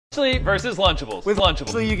Versus Lunchables. With Lunchables.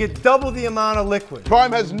 So you get double the amount of liquid.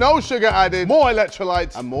 Prime has no sugar added, more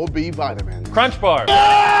electrolytes, and more B vitamins. Crunch Bar.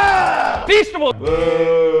 Ah! Feastable.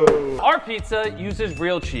 Whoa. Our pizza uses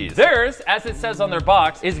real cheese. Theirs, as it says on their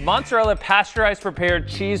box, is mozzarella pasteurized prepared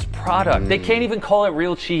cheese product. They can't even call it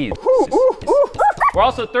real cheese. We're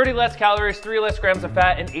also 30 less calories, 3 less grams of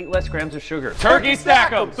fat, and 8 less grams of sugar. Turkey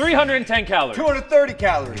Stack 'em, 310 calories. 230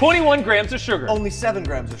 calories. 21 grams of sugar. Only 7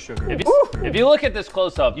 grams of sugar. If you look at this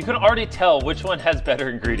close up, you can already tell which one has better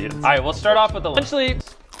ingredients. All right, we'll start off with the lunch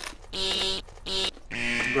leaves.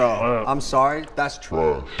 Bro, I'm sorry, that's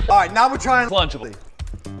trash. All right, now we're trying Lunchable.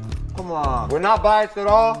 Come on. We're not biased at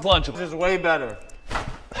all. Lunchable. This is way better.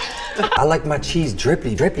 I like my cheese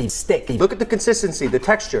drippy, sticky. Look at the consistency, the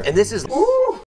texture. And this is...